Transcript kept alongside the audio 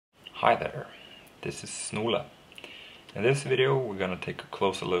Hi there, this is Snula. In this video we're going to take a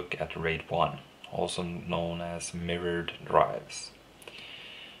closer look at RAID 1, also known as mirrored drives.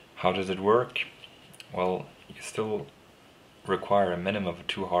 How does it work? Well, you still require a minimum of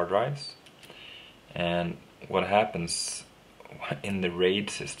 2 hard drives, and what happens in the RAID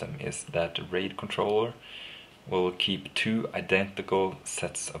system is that the RAID controller will keep 2 identical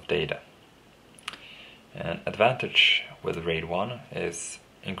sets of data. An advantage with RAID 1 is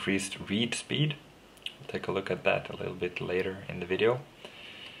increased read speed. We'll take a look at that a little bit later in the video.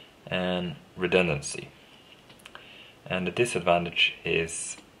 And redundancy. And the disadvantage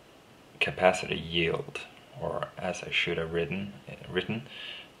is capacity yield, or as I should have written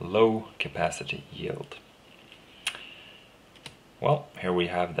low capacity yield. Well, here we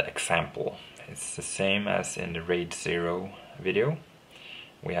have the example. It's the same as in the RAID 0 video.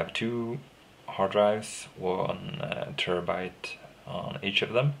 We have 2 hard drives, 1 terabyte on each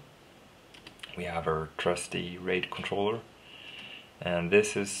of them. We have our trusty RAID controller, and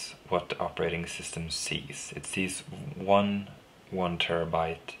this is what the operating system sees. It sees one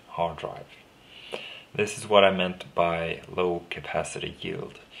terabyte hard drive. This is what I meant by low capacity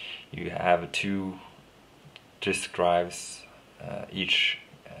yield. You have 2 disk drives, each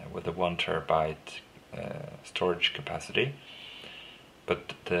with a 1 terabyte storage capacity,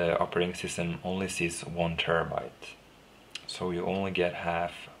 but the operating system only sees 1 terabyte. So you only get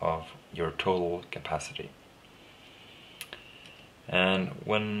half of your total capacity. And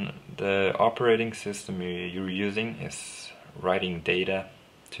when the operating system you're using is writing data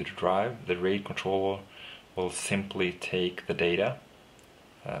to the drive, the RAID controller will simply take the data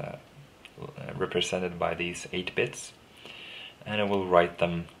represented by these 8 bits, and it will write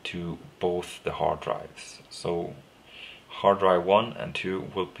them to both the hard drives. So hard drive 1 and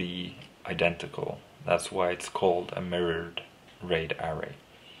 2 will be identical. That's why it's called a mirrored RAID array.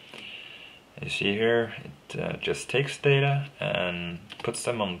 You see here, it just takes data and puts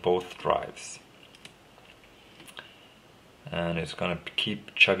them on both drives. And it's going to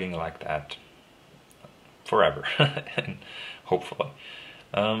keep chugging like that forever, hopefully.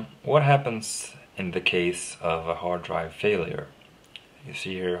 What happens in the case of a hard drive failure? You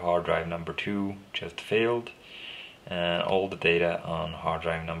see here, hard drive number 2 just failed, and all the data on hard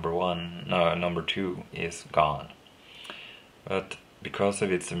drive number 2 is gone. But because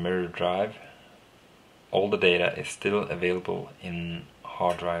of it's a mirrored drive, all the data is still available in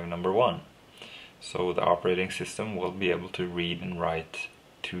hard drive number 1. So the operating system will be able to read and write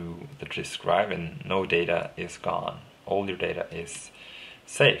to the disk drive, and no data is gone. All your data is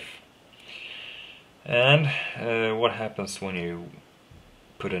safe. And what happens when you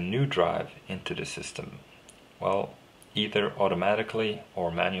put a new drive into the system? Well, either automatically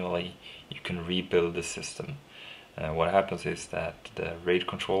or manually you can rebuild the system. What happens is that the RAID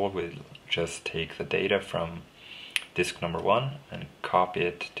controller will just take the data from disk number 1 and copy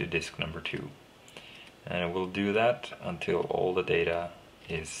it to disk number 2. And it will do that until all the data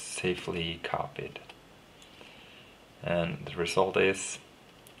is safely copied. And the result is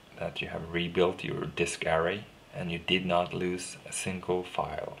that you have rebuilt your disk array and you did not lose a single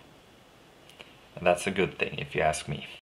file. And that's a good thing if you ask me.